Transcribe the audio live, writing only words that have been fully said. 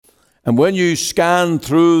And when you scan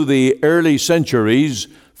through the early centuries,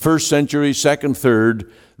 first century, second,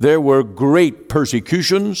 third, there were great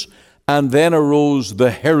persecutions, and then arose the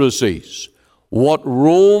heresies. What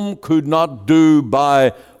Rome could not do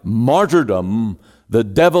by martyrdom, the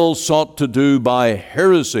devil sought to do by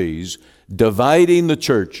heresies, dividing the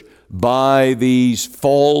church by these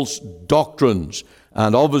false doctrines.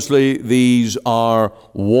 And obviously these are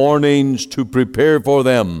warnings to prepare for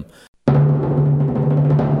them.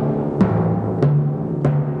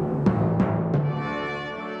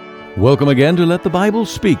 Welcome again to Let the Bible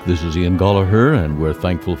Speak. This is Ian Gollaher, and we're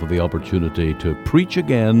thankful for the opportunity to preach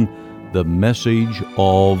again the message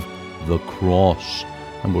of the cross.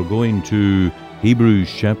 And we're going to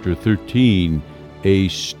Hebrews chapter 13, a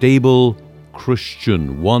stable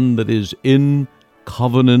Christian, one that is in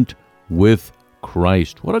covenant with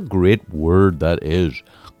Christ. What a great word that is,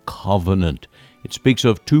 covenant. It speaks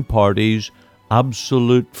of two parties,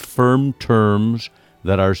 absolute firm terms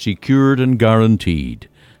that are secured and guaranteed.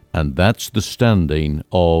 And that's the standing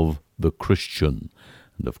of the Christian.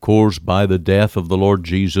 And of course, by the death of the Lord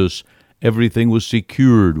Jesus, everything was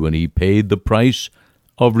secured when he paid the price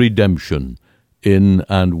of redemption in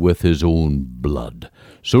and with his own blood.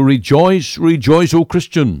 So rejoice, rejoice, O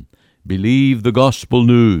Christian. Believe the gospel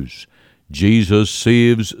news. Jesus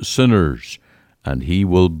saves sinners, and he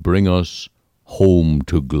will bring us home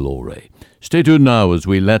to glory. Stay tuned now as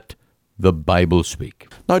we let the Bible speak.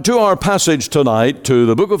 Now to our passage tonight, to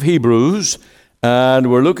the book of Hebrews,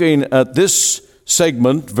 and we're looking at this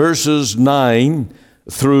segment, verses 9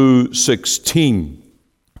 through 16.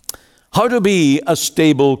 How to be a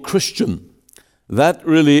stable Christian. That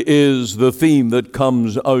really is the theme that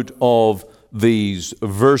comes out of these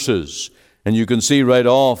verses. And you can see right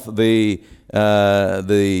off the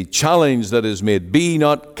challenge that is made. Be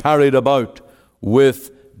not carried about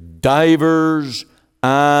with divers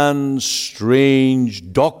and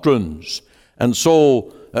strange doctrines. And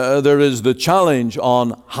so there is the challenge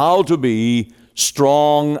on how to be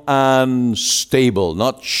strong and stable,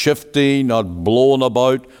 not shifty, not blown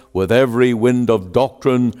about with every wind of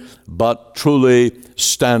doctrine, but truly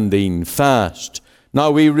standing fast. Now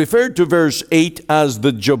we referred to verse 8 as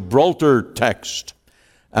the Gibraltar text,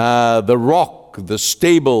 the rock, the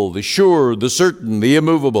stable, the sure, the certain, the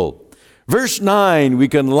immovable. Verse 9 we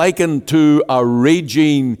can liken to a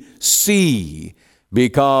raging sea,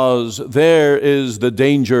 because there is the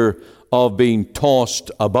danger of being tossed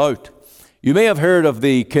about. You may have heard of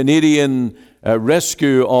the Canadian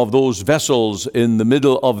rescue of those vessels in the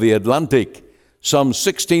middle of the Atlantic, some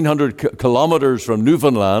 1,600 kilometers from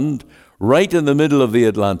Newfoundland, right in the middle of the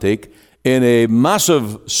Atlantic, in a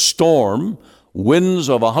massive storm, winds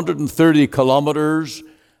of 130 kilometers,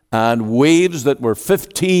 and waves that were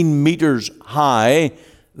 15 meters high.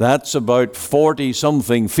 That's about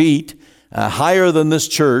 40-something feet, higher than this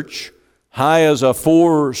church, high as a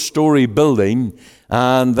 4-story building,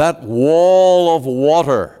 and that wall of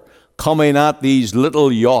water coming at these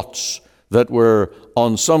little yachts that were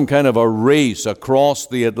on some kind of a race across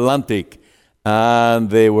the Atlantic, and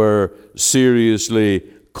they were seriously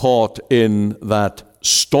caught in that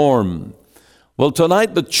storm. Well,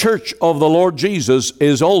 tonight the church of the Lord Jesus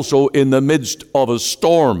is also in the midst of a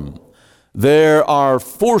storm. There are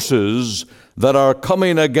forces that are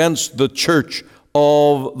coming against the church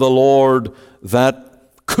of the Lord that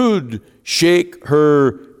could shake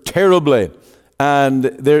her terribly. And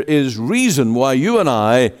there is reason why you and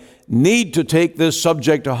I need to take this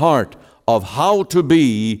subject to heart of how to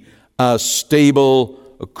be a stable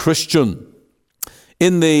Christian.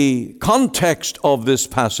 In the context of this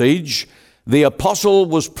passage, the apostle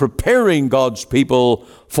was preparing God's people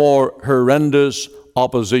for horrendous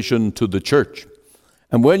opposition to the church.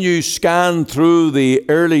 And when you scan through the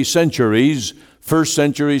early centuries, first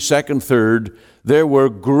century, second, third, there were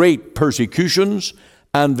great persecutions,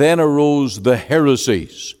 and then arose the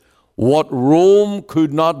heresies. What Rome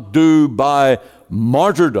could not do by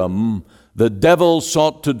martyrdom, the devil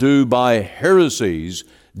sought to do by heresies,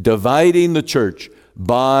 dividing the church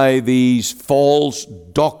by these false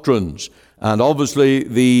doctrines. And obviously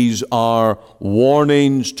these are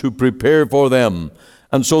warnings to prepare for them.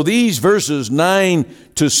 And so these verses 9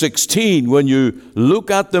 to 16, when you look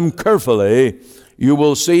at them carefully, you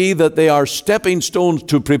will see that they are stepping stones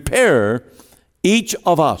to prepare each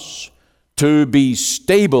of us to be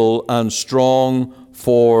stable and strong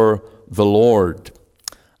for the Lord.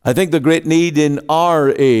 I think the great need in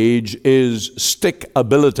our age is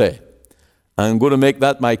stickability. I'm going to make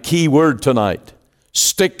that my key word tonight.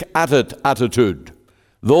 Stick at it attitude.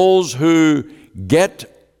 Those who get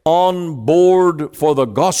on board for the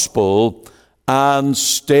gospel and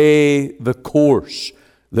stay the course.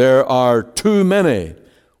 There are too many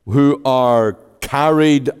who are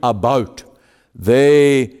carried about.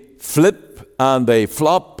 They flip and they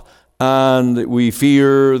flop, and we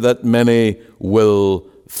fear that many will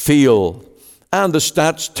fail. And the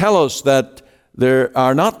stats tell us that there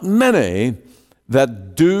are not many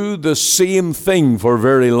that do the same thing for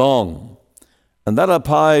very long. And that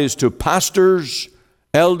applies to pastors,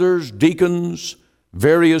 elders, deacons,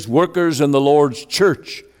 various workers in the Lord's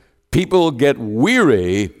church. People get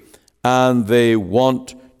weary and they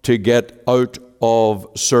want to get out of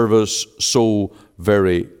service so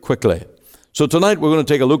very quickly. So tonight we're going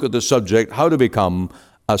to take a look at the subject, how to become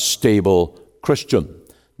a stable Christian.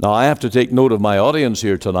 Now I have to take note of my audience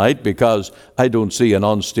here tonight because I don't see an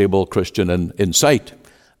unstable Christian in sight.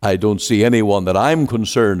 I don't see anyone that I'm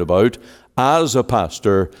concerned about as a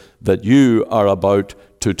pastor that you are about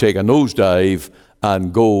to take a nosedive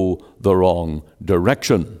and go the wrong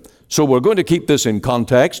direction. So we're going to keep this in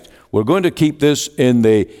context. We're going to keep this in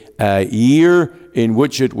the year in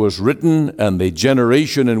which it was written and the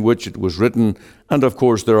generation in which it was written. And of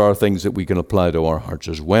course, there are things that we can apply to our hearts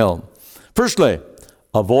as well. Firstly,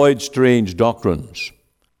 avoid strange doctrines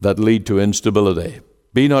that lead to instability.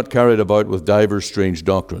 Be not carried about with divers strange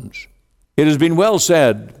doctrines. It has been well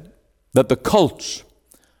said that the cults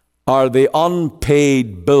are the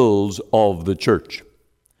unpaid bills of the church.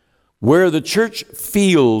 Where the church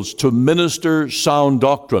fails to minister sound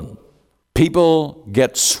doctrine, people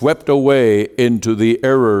get swept away into the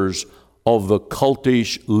errors of the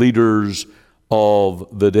cultish leaders of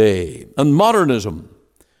the day. And modernism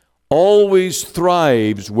always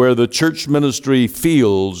thrives where the church ministry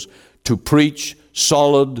fails to preach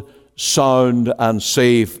solid, sound, and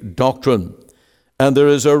safe doctrine. And there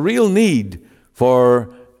is a real need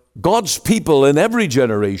for God's people in every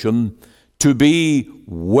generation to be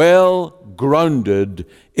well grounded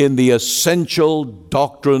in the essential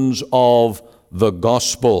doctrines of the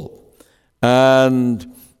gospel.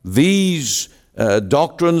 And these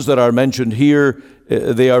doctrines that are mentioned here,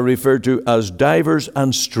 they are referred to as divers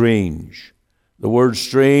and strange. The word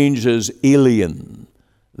strange is alien.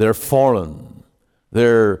 They're foreign.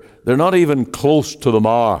 They're not even close to the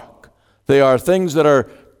mark. They are things that are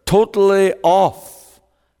totally off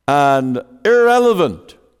and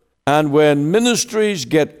irrelevant. And when ministries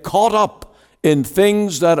get caught up in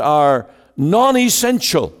things that are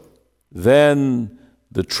non-essential, then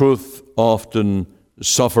the truth often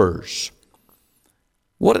suffers.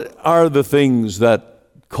 What are the things that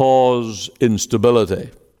cause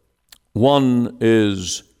instability? One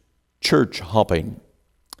is church hopping.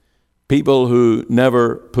 People who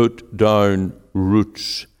never put down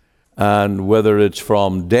roots. And whether it's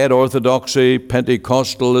from dead orthodoxy,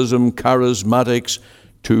 Pentecostalism, charismatics,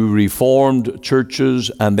 to reformed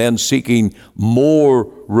churches, and then seeking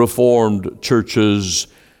more reformed churches,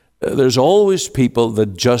 there's always people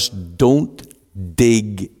that just don't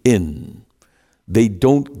dig in. They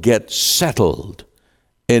don't get settled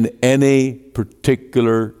in any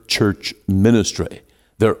particular church ministry.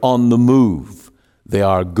 They're on the move. They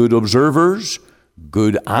are good observers,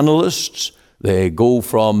 good analysts. They go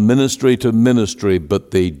from ministry to ministry,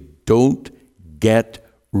 but they don't get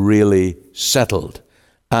really settled.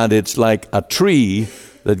 And it's like a tree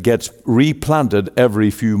that gets replanted every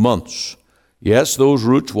few months. Yes, those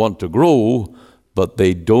roots want to grow, but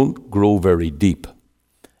they don't grow very deep.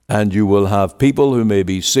 And you will have people who may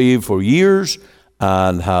be saved for years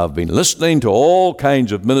and have been listening to all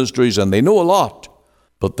kinds of ministries, and they know a lot,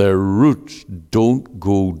 but their roots don't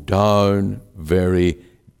go down very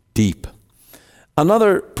deep.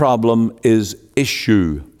 Another problem is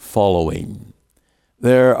issue following.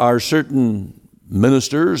 There are certain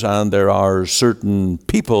ministers and there are certain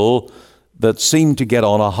people that seem to get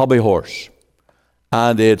on a hobby horse.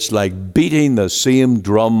 And it's like beating the same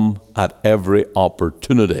drum at every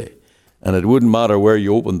opportunity. And it wouldn't matter where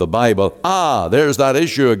you open the Bible. There's that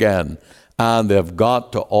issue again. And they've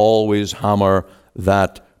got to always hammer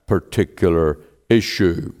that particular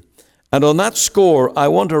issue. And on that score, I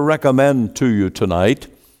want to recommend to you tonight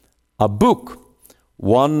a book,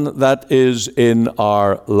 one that is in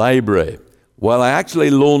our library. Well, I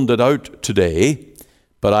actually loaned it out today,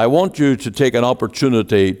 but I want you to take an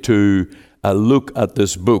opportunity to look at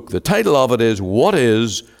this book. The title of it is What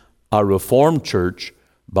is a Reformed Church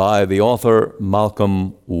by the author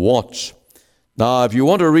Malcolm Watts. Now, if you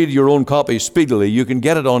want to read your own copy speedily, you can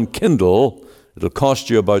get it on Kindle. It'll cost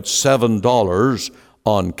you about $7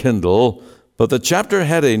 on Kindle. But the chapter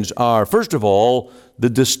headings are, first of all, the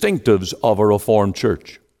distinctives of a Reformed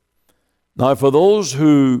church. Now, for those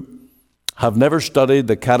who have never studied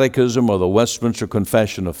the Catechism or the Westminster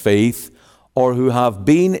Confession of Faith, or who have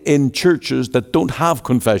been in churches that don't have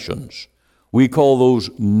confessions. We call those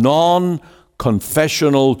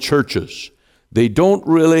non-confessional churches. They don't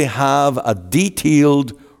really have a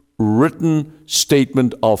detailed written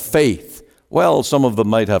statement of faith. Well, some of them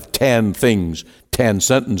might have 10 things, 10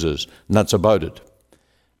 sentences, and that's about it.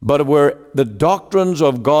 But where the doctrines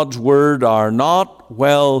of God's Word are not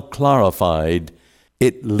well clarified,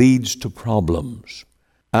 it leads to problems.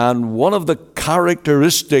 And one of the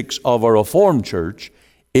characteristics of a Reformed church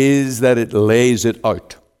is that it lays it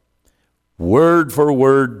out. Word for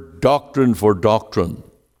word, doctrine for doctrine.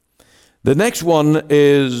 The next one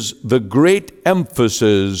is the great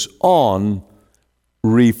emphasis on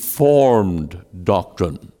Reformed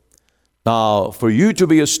doctrine. Now, for you to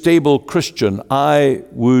be a stable Christian, I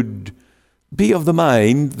would be of the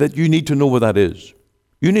mind that you need to know what that is.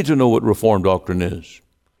 You need to know what Reformed doctrine is.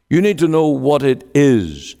 You need to know what it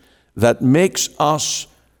is that makes us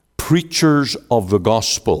preachers of the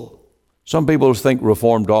gospel. Some people think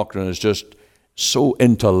Reformed doctrine is just so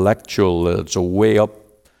intellectual that it's a way up,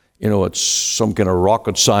 it's some kind of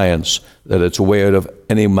rocket science, that it's way out of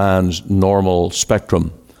any man's normal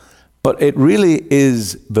spectrum. But it really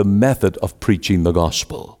is the method of preaching the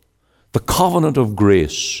gospel. The covenant of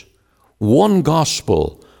grace. One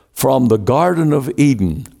gospel from the Garden of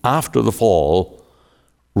Eden after the fall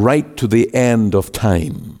right to the end of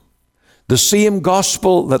time. The same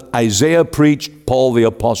gospel that Isaiah preached, Paul the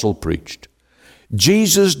Apostle preached.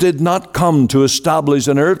 Jesus did not come to establish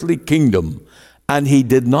an earthly kingdom, and he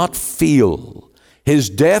did not fail. His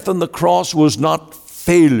death on the cross was not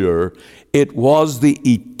failure. It was the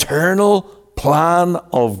eternal plan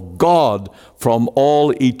of God from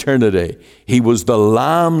all eternity. He was the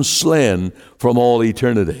Lamb slain from all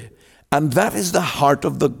eternity. And that is the heart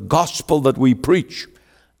of the gospel that we preach.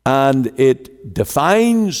 And it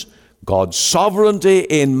defines God's sovereignty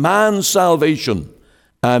in man's salvation.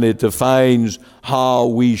 And it defines how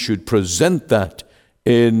we should present that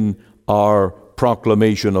in our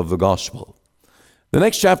proclamation of the gospel. The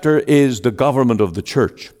next chapter is the government of the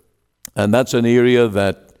church. And that's an area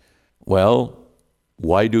that,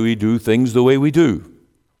 why do we do things the way we do?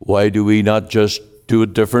 Why do we not just do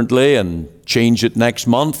it differently and change it next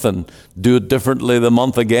month and do it differently the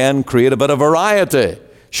month again, create a bit of variety?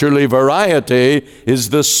 Surely variety is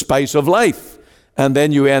the spice of life. And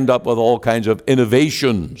then you end up with all kinds of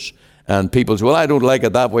innovations. And people say, I don't like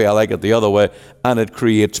it that way, I like it the other way. And it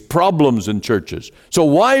creates problems in churches. So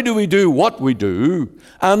why do we do what we do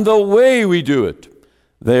and the way we do it?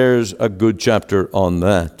 There's a good chapter on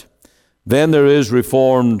that. Then there is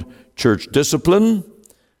Reformed church discipline.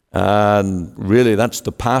 And really that's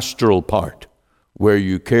the pastoral part, where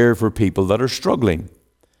you care for people that are struggling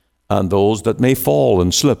and those that may fall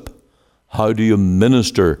and slip. How do you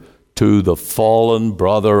minister to the fallen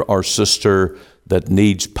brother or sister that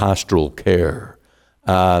needs pastoral care?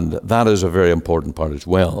 And that is a very important part as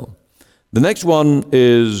well. The next one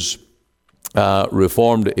is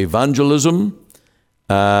Reformed evangelism,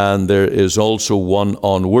 and there is also one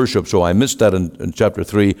on worship. So I missed that in chapter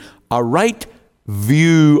 3. A right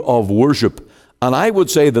view of worship. And I would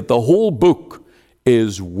say that the whole book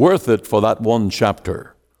is worth it for that one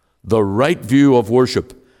chapter. The right view of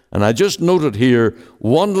worship. And I just noted here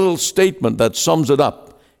one little statement that sums it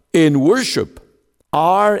up. In worship,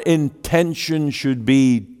 our intention should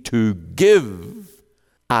be to give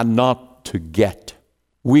and not to get.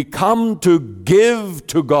 We come to give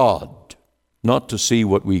to God, not to see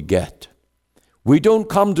what we get. We don't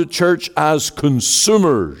come to church as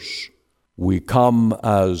consumers. We come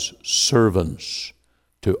as servants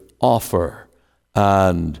to offer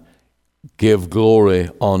and give glory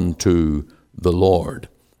unto the Lord.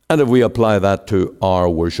 And if we apply that to our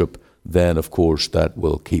worship, then of course that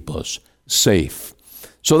will keep us safe.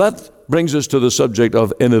 So that brings us to the subject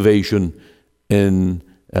of innovation in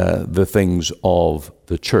the things of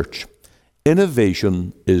the church.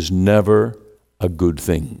 Innovation is never a good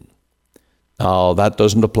thing. Now, that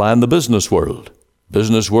doesn't apply in the business world.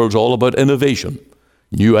 Business world's all about innovation.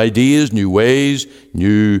 New ideas, new ways,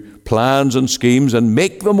 new plans and schemes, and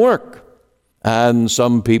make them work. And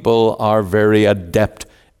some people are very adept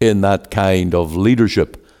in that kind of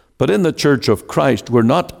leadership. But in the Church of Christ, we're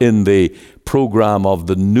not in the program of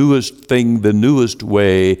the newest thing, the newest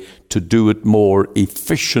way to do it more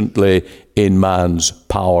efficiently in man's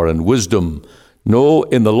power and wisdom. No,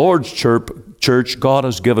 in the Lord's church, God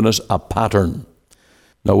has given us a pattern.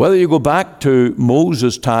 Now, whether you go back to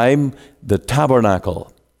Moses' time, the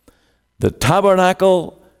tabernacle,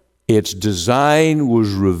 its design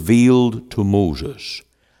was revealed to Moses,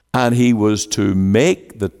 and he was to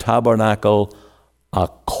make the tabernacle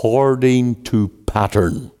according to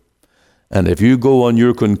pattern. And if you go on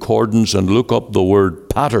your concordance and look up the word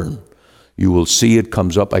pattern, you will see it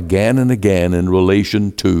comes up again and again in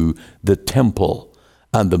relation to the temple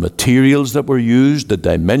and the materials that were used, the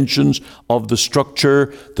dimensions of the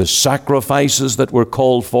structure, the sacrifices that were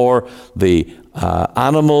called for, the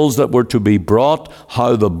animals that were to be brought,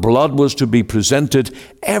 how the blood was to be presented.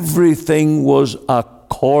 Everything was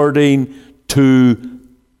according to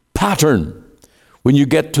pattern. When you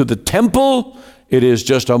get to the temple, it is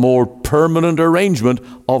just a more permanent arrangement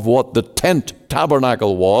of what the tent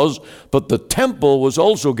tabernacle was, but the temple was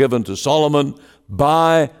also given to Solomon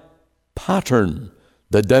by pattern.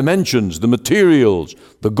 The dimensions, the materials,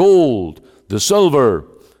 the gold, the silver,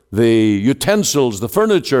 the utensils, the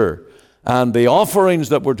furniture, and the offerings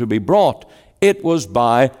that were to be brought, it was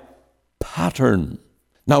by pattern.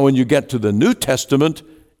 Now, when you get to the New Testament,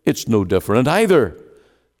 it's no different either.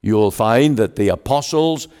 You'll find that the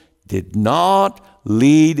apostles did not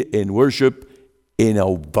lead in worship in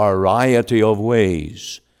a variety of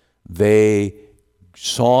ways. They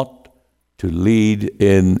sought to lead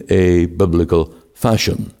in a biblical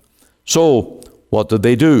fashion. So, what did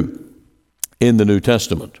they do in the New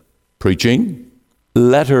Testament? Preaching,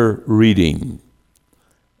 letter reading.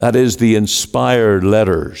 That is the inspired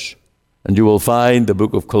letters. And you will find the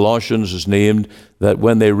book of Colossians is named that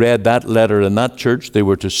when they read that letter in that church, they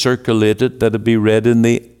were to circulate it that it be read in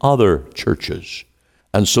the other churches.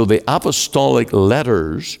 And so the apostolic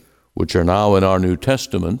letters, which are now in our New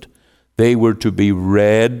Testament, they were to be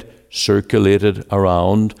read, circulated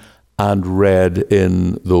around, and read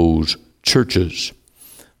in those churches.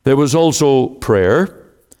 There was also prayer,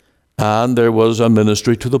 and there was a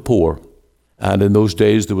ministry to the poor. And in those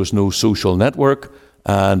days, there was no social network,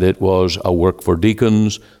 and it was a work for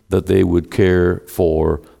deacons that they would care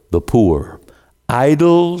for the poor.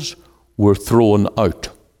 Idols were thrown out.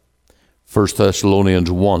 1 Thessalonians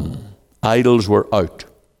 1. Idols were out.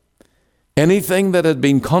 Anything that had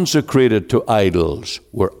been consecrated to idols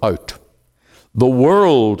were out. The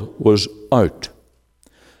world was out.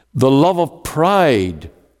 The love of pride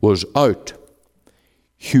was out.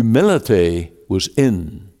 Humility was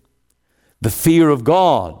in. The fear of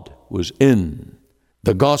God was in.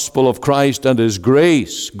 The gospel of Christ and His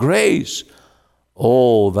grace,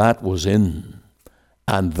 all that was in.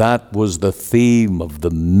 And that was the theme of the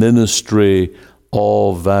ministry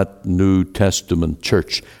of that New Testament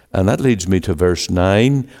church. And that leads me to verse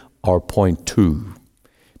 9, or point 2.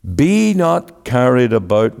 Be not carried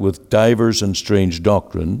about with divers and strange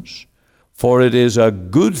doctrines, for it is a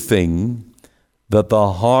good thing that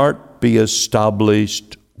the heart be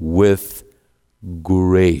established with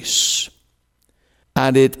grace.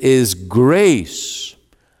 And it is grace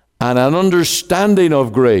and an understanding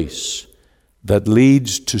of grace that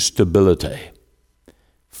leads to stability.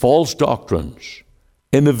 False doctrines,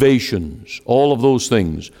 innovations, all of those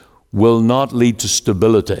things will not lead to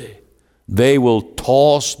stability. They will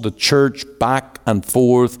toss the church back and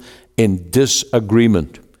forth in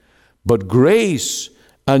disagreement. But grace,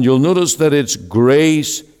 and you'll notice that it's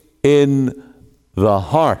grace in the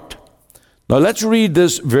heart. Now let's read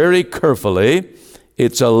this very carefully.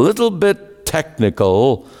 It's a little bit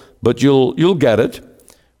technical, but you'll get it.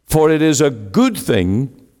 For it is a good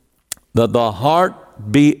thing that the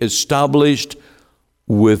heart be established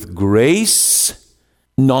with grace,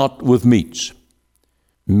 not with meats.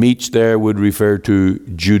 Meats there would refer to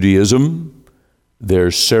Judaism,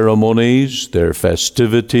 their ceremonies, their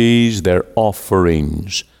festivities, their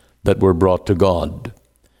offerings that were brought to God.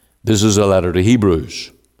 This is a letter to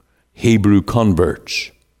Hebrews, Hebrew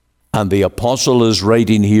converts. And the apostle is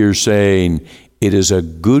writing here saying, it is a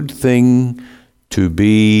good thing to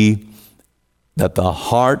be that the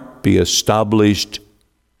heart be established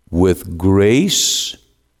with grace,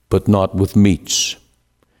 but not with meats.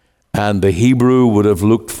 And the Hebrew would have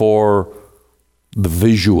looked for the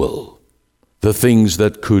visual, the things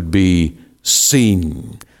that could be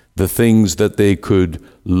seen, the things that they could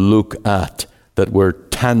look at that were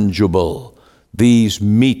tangible. These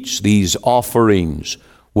meats, these offerings,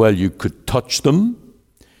 well, you could touch them,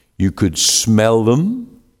 you could smell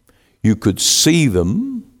them, you could see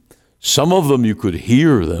them. Some of them you could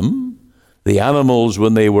hear them. The animals,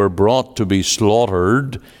 when they were brought to be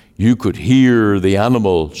slaughtered, you could hear the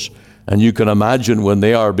animals. And you can imagine when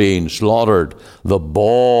they are being slaughtered, the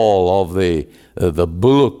bawl of the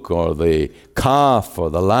bullock or the calf or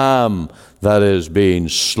the lamb that is being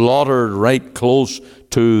slaughtered right close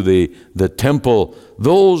to the temple.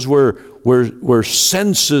 Those were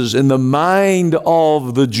senses in the mind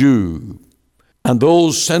of the Jew. And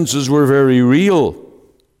those senses were very real.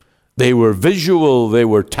 They were visual, they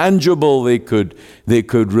were tangible, they could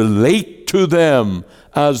relate to them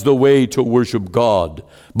as the way to worship God.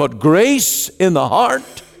 But grace in the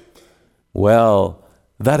heart, well,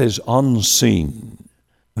 that is unseen.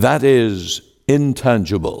 That is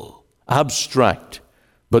intangible, abstract.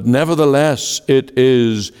 But nevertheless, it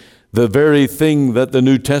is the very thing that the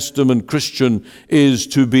New Testament Christian is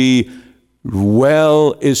to be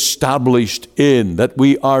well established in, that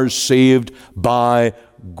we are saved by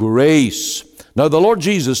grace. Now, the Lord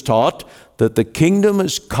Jesus taught that the kingdom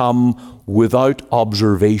is come without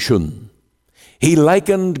observation. He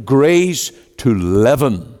likened grace to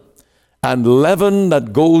leaven, and leaven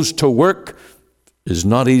that goes to work is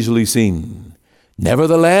not easily seen.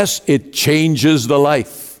 Nevertheless, it changes the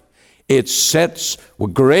life.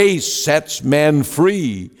 Grace sets men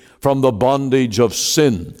free from the bondage of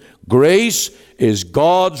sin. Grace is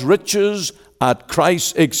God's riches at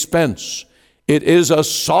Christ's expense. It is a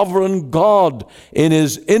sovereign God in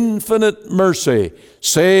His infinite mercy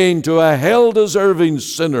saying to a hell-deserving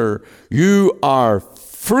sinner, you are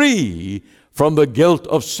free from the guilt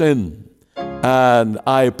of sin, and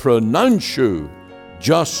I pronounce you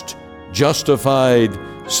just, justified,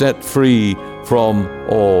 set free from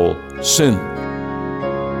all sin.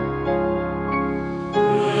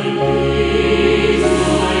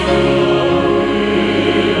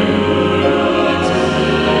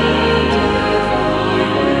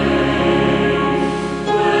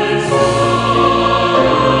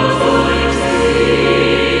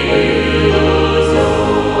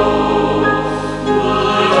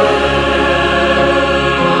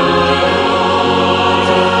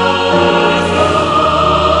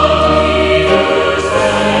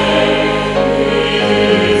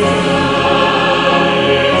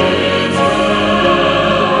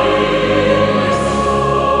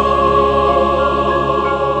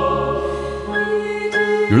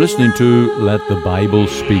 You're listening to Let the Bible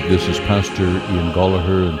Speak. This is Pastor Ian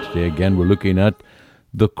Gollaher, and today again we're looking at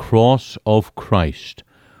the cross of Christ,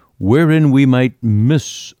 wherein we might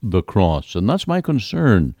miss the cross. And that's my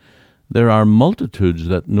concern. There are multitudes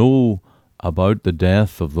that know about the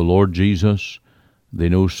death of the Lord Jesus. They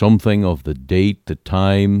know something of the date, the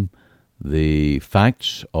time, the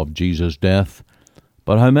facts of Jesus' death.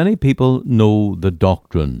 But how many people know the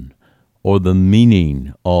doctrine or the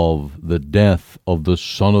meaning of the death of the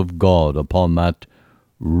Son of God upon that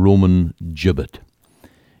Roman gibbet?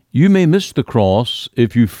 You may miss the cross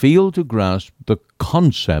if you fail to grasp the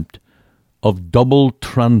concept of double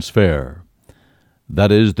transfer.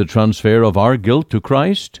 That is, the transfer of our guilt to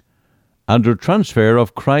Christ and the transfer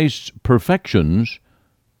of Christ's perfections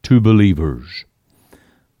to believers.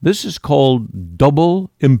 This is called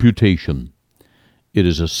double imputation. It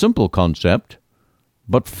is a simple concept,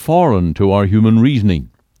 but foreign to our human reasoning.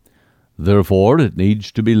 Therefore, it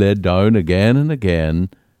needs to be laid down again and again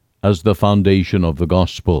as the foundation of the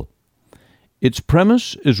gospel. Its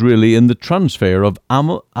premise is really in the transfer of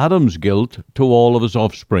Adam's guilt to all of his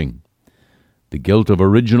offspring. The guilt of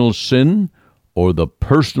original sin, or the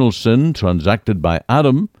personal sin transacted by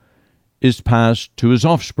Adam, is passed to his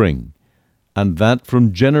offspring, and that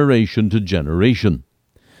from generation to generation.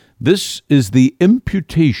 This is the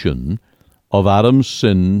imputation of Adam's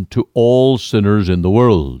sin to all sinners in the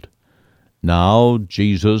world. Now,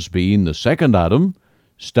 Jesus, being the second Adam,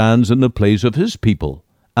 stands in the place of his people,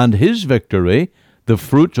 and his victory, the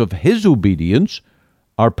fruits of his obedience,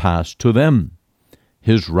 are passed to them.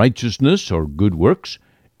 His righteousness, or good works,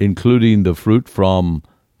 including the fruit from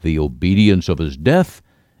the obedience of his death,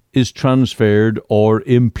 is transferred or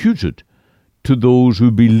imputed to those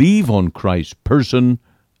who believe on Christ's person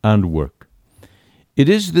and work. It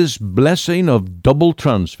is this blessing of double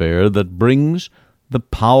transfer that brings the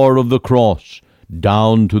power of the cross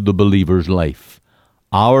down to the believer's life.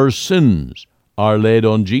 Our sins are laid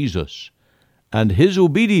on Jesus, and his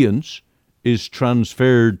obedience is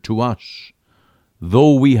transferred to us.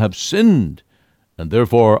 Though we have sinned, and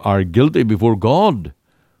therefore are guilty before God,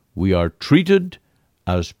 we are treated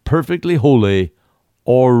as perfectly holy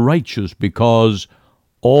or righteous because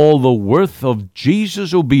all the worth of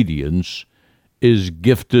Jesus' obedience is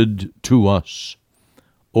gifted to us.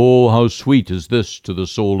 Oh, how sweet is this to the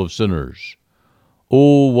soul of sinners!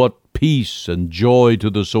 Oh, what peace and joy to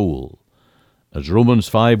the soul! As Romans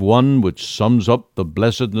 5:1, which sums up the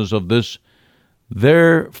blessedness of this,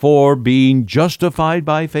 therefore, being justified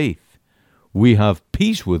by faith, we have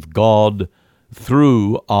peace with God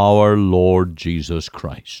through our Lord Jesus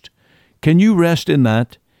Christ. Can you rest in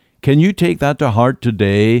that? Can you take that to heart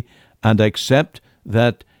today and accept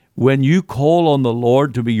that when you call on the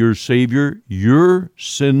Lord to be your Savior, your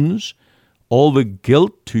sins, all the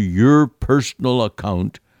guilt to your personal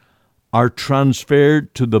account, are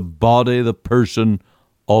transferred to the body, the person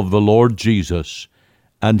of the Lord Jesus,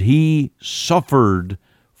 and he suffered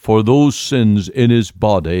for those sins in his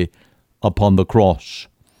body upon the cross.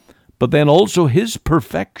 But then also his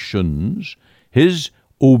perfections, his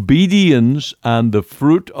obedience, and the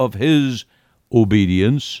fruit of his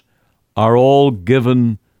obedience are all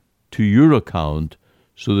given to your account,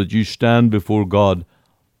 so that you stand before God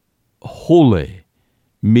holy,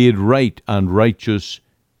 made right and righteous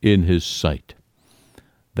in his sight.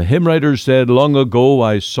 The hymn writer said, "Long ago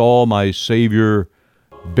I saw my Savior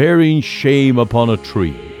bearing shame upon a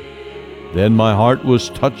tree. Then my heart was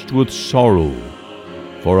touched with sorrow,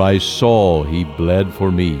 for I saw he bled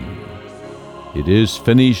for me. It is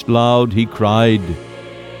finished loud, he cried.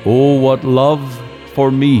 Oh, what love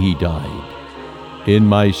for me he died. In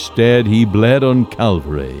my stead he bled on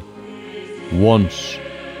Calvary. Once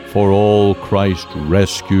for all Christ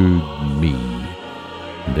rescued me."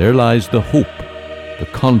 And there lies the hope, the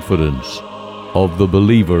confidence of the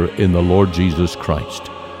believer in the Lord Jesus Christ.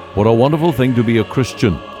 What a wonderful thing to be a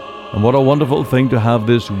Christian, and what a wonderful thing to have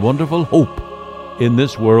this wonderful hope in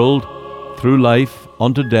this world, through life,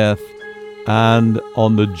 unto death, and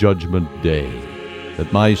on the judgment day,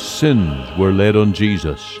 that my sins were laid on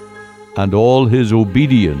Jesus, and all his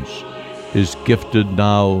obedience is gifted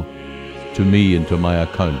now to me and to my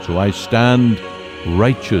account. So I stand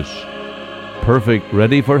righteous, perfect,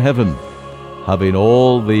 ready for heaven, having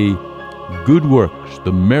all the good works,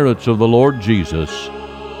 the merits of the Lord Jesus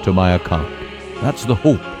to my account. That's the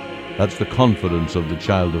hope. That's the confidence of the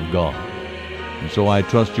child of God. And so I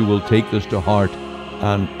trust you will take this to heart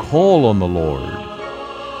and call on the Lord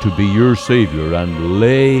to be your Savior and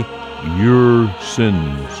lay your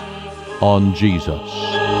sins on Jesus.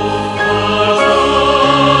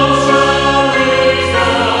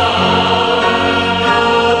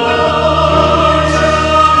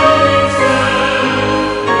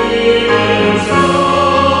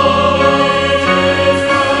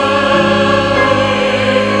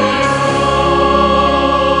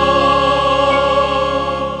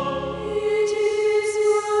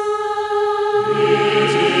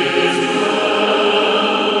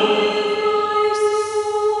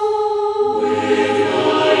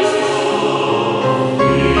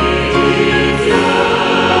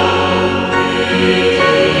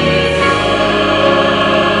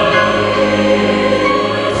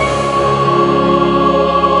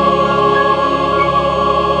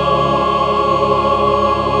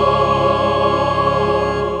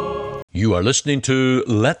 You are listening to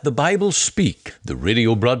Let the Bible Speak, the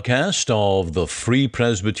radio broadcast of the Free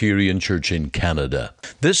Presbyterian Church in Canada.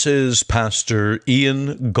 This is Pastor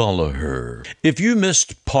Ian Gollaher. If you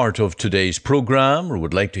missed part of today's program or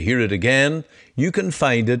would like to hear it again, you can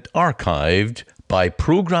find it archived by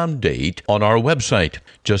program date on our website.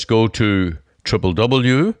 Just go to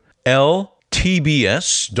www.ltbs.ca,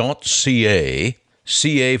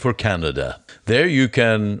 CA for Canada. There you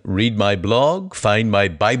can read my blog, find my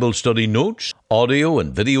Bible study notes, audio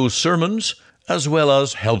and video sermons, as well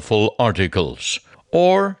as helpful articles.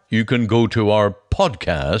 Or you can go to our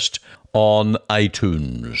podcast on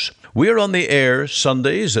iTunes. We're on the air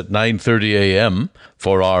Sundays at 9:30 a.m.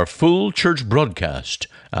 for our full church broadcast,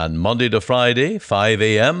 and Monday to Friday, 5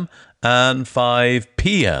 a.m. and 5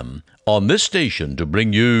 p.m. on this station to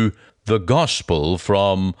bring you the gospel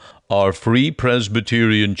from our Free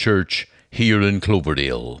Presbyterian Church here in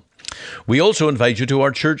Cloverdale. We also invite you to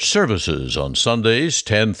our church services on Sundays,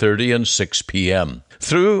 10:30 and 6 p.m.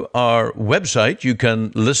 Through our website, you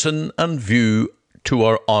can listen and view to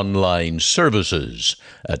our online services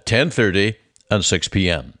at 10:30 and 6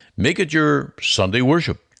 p.m. Make it your Sunday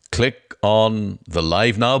worship. Click on the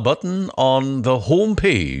Live Now button on the home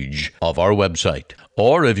page of our website.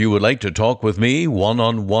 Or if you would like to talk with me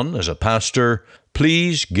one-on-one as a pastor,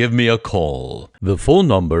 please give me a call. The phone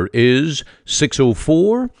number is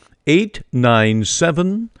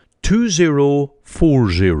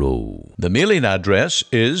 604-897-2040. The mailing address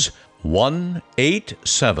is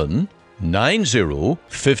 18790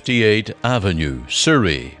 58th Avenue,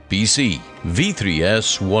 Surrey, BC,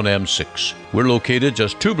 V3S1M6. We're located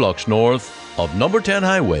just 2 blocks north of number 10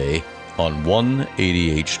 Highway on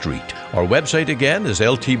 188th Street. Our website again is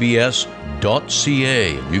ltbs.ca.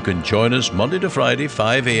 You can join us Monday to Friday,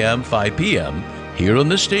 5 a.m., 5 p.m. here on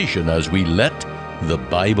the station as we let the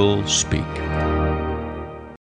Bible speak.